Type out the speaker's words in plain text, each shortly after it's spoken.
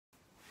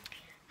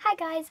Hi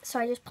guys, so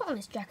I just put on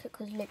this jacket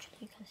because literally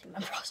you can see my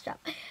bra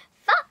strap.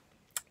 But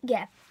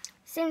yeah,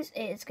 since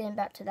it's getting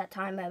back to that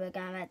time where we're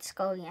going back to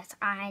school, yes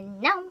I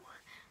know,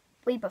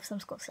 we bought some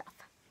school stuff.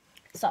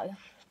 So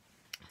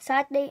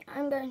sadly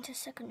I'm going to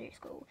secondary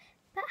school,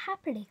 but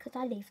happily because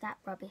I leave that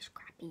rubbish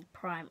crappy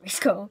primary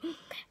school.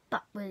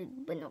 But we're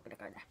not going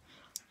to go there.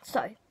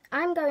 So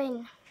I'm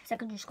going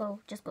secondary school,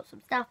 just got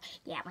some stuff.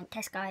 Yeah, went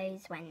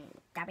Tesco's,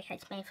 went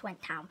WH Smith's,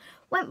 went town,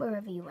 went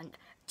wherever you went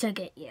to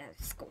get your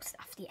school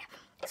stuff. Yeah,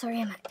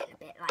 sorry I'm acting a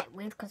bit like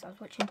weird because I was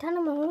watching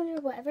Tanamon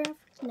or whatever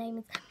his name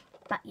is.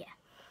 But yeah,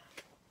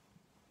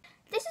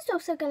 this is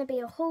also going to be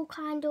a whole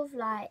kind of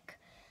like,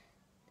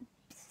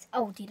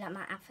 oh, do you like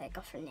my outfit?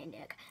 Go for an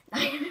Indian.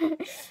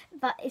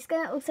 But it's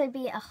going to also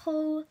be a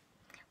whole,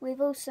 with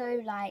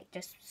also like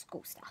just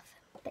school stuff.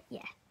 But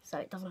yeah, so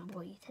it doesn't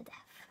bore you to death.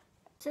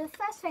 So the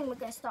first thing we're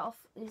going to start off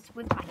is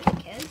with my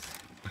knickers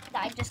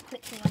that I just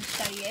quickly want to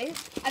show you.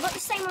 I got the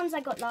same ones I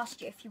got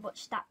last year if you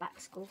watched that back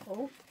school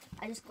haul.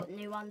 I just got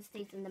new ones.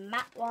 These are the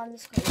matte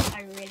ones because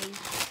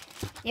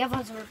the other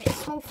ones were a bit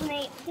small for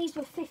me. These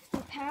were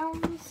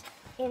 £50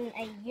 in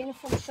a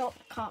uniform shop.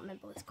 Can't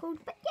remember what it's called,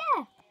 but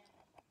yeah.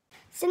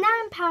 So now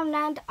in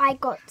Poundland, I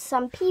got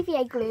some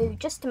PVA glue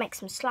just to make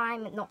some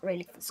slime, not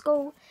really for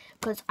school,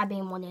 because I've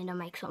been wanting to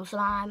make some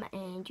slime,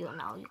 and you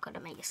know, you've got to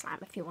make your slime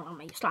if you want to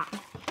make your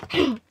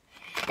slime.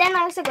 Then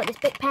I also got this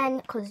big pen,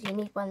 because you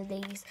need one of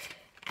these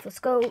for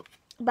school.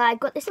 But I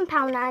got this in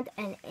Poundland,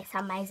 and it's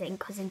amazing,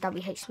 because in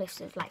WH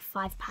Smith's it's like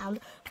 £5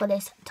 for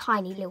this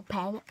tiny little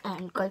pen,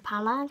 and go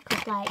Poundland,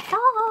 because like,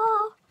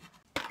 ah!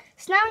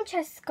 So now in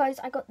Tesco's,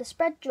 I got the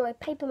Spread Joy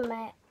Paper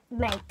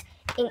Mate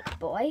Ink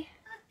Boy.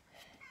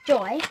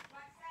 Joy,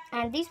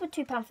 and these were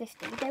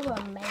 £2.50. They were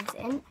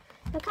amazing.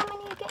 Look how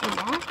many you get in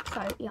there.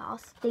 So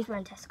yes, these were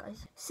in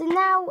Tesco's. So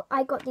now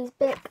I got these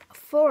big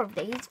 4 of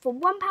these for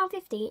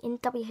 £1.50 in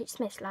WH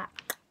Smith's. Like,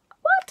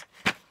 what?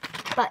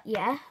 But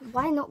yeah,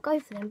 why not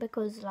go for them?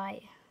 Because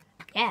like,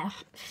 yeah.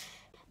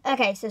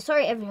 Okay, so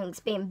sorry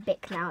everything's being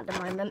big now at the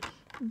moment,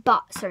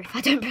 but sorry if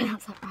I don't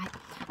pronounce that right.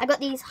 I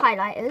got these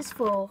highlighters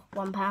for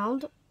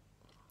 £1.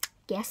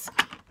 Yes.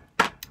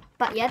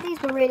 But yeah,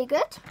 these were really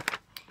good.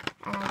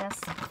 And I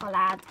just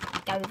collab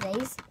go with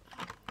these.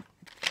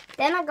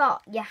 Then I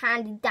got your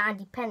handy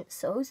dandy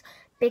pencils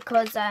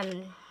because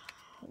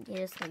you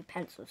just need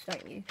pencils,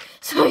 don't you?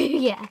 So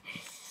yeah.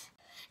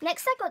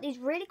 Next I got these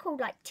really cool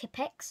like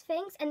Tipp-Ex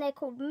things, and they're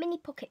called Mini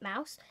Pocket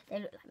Mouse. They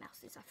look like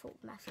mouses. I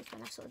thought mouses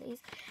when I saw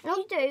these. And all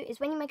you do is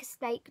when you make a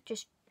snake,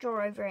 just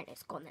draw over it and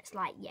it's gone. It's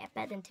like, yeah,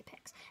 better than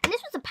Tipp-Ex. And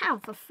this was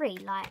 £1 for free.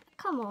 Like,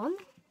 come on.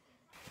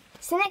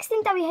 So next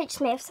in WH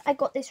Smith's, I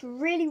got this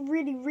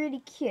really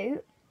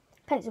cute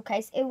pencil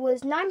case. It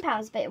was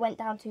 £9, but it went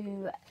down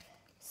to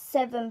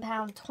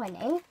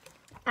 £7.20,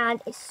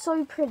 and it's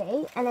so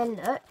pretty. And then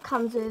look,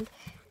 comes with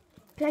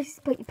places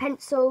to put your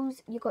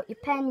pencils. You got your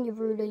pen, your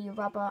ruler, your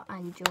rubber,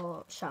 and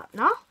your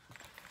sharpener.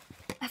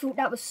 I thought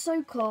that was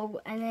so cool.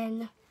 And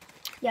then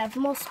you have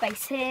more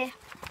space here,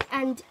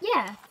 and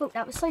yeah, I thought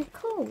that was so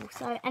cool.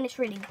 So, and it's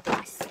really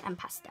nice and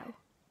pastel.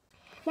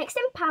 Next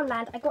in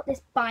Poundland, I got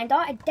this binder.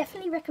 I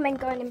definitely recommend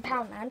going in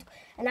Poundland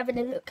and having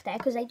a look there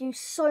because they do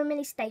so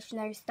many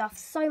stationery stuff,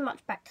 so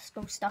much back to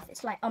school stuff.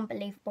 It's like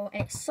unbelievable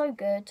and it's so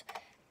good.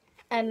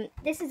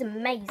 This is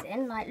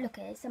amazing. Like, look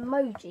at it. It's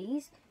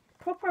emojis,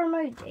 proper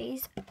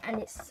emojis, and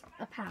it's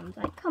 £1.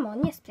 Like, come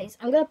on, yes please.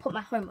 I'm going to put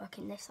my homework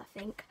in this, I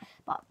think.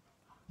 But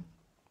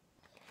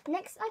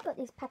next, I got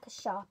these pack of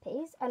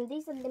Sharpies, and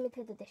these are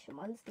limited edition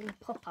ones, the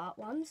pop art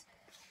ones,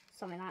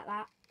 something like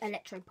that,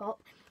 Electro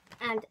Pop.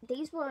 And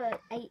these were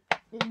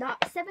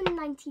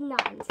 £7.99,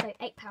 so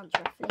 £8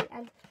 roughly,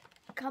 and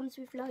it comes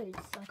with loads,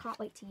 so I can't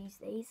wait to use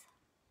these.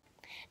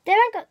 Then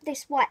I got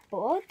this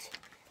whiteboard,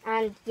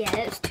 and yeah,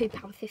 it was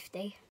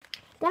 £2.50.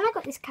 Then I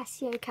got this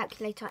Casio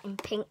calculator in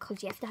pink,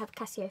 because you have to have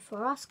Casio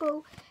for our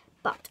school,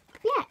 but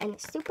yeah, and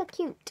it's super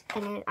cute,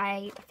 and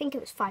I think it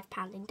was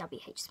 £5 in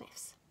WH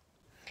Smith's.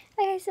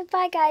 Okay, so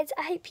bye guys,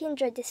 I hope you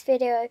enjoyed this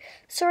video.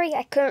 Sorry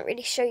I couldn't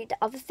really show you the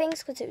other things,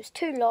 because it was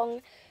too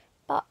long.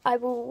 But I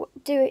will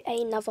do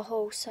another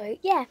haul, so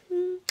yeah,